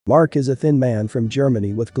Mark is a thin man from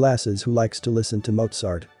Germany with glasses who likes to listen to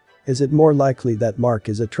Mozart. Is it more likely that Mark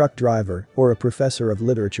is a truck driver or a professor of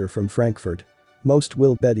literature from Frankfurt? Most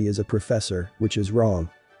will bet he is a professor, which is wrong.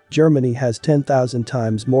 Germany has 10,000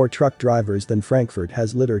 times more truck drivers than Frankfurt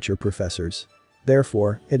has literature professors.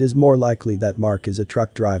 Therefore, it is more likely that Mark is a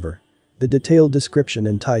truck driver. The detailed description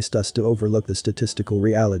enticed us to overlook the statistical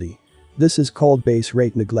reality. This is called base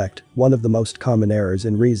rate neglect, one of the most common errors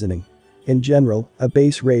in reasoning. In general, a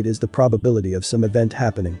base rate is the probability of some event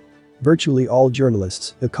happening. Virtually all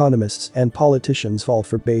journalists, economists, and politicians fall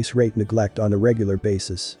for base rate neglect on a regular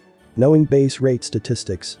basis. Knowing base rate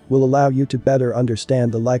statistics will allow you to better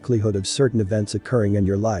understand the likelihood of certain events occurring in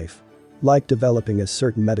your life, like developing a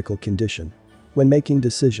certain medical condition. When making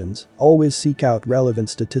decisions, always seek out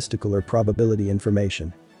relevant statistical or probability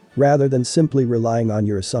information, rather than simply relying on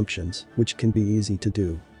your assumptions, which can be easy to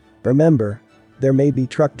do. Remember, there may be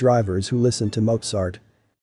truck drivers who listen to Mozart,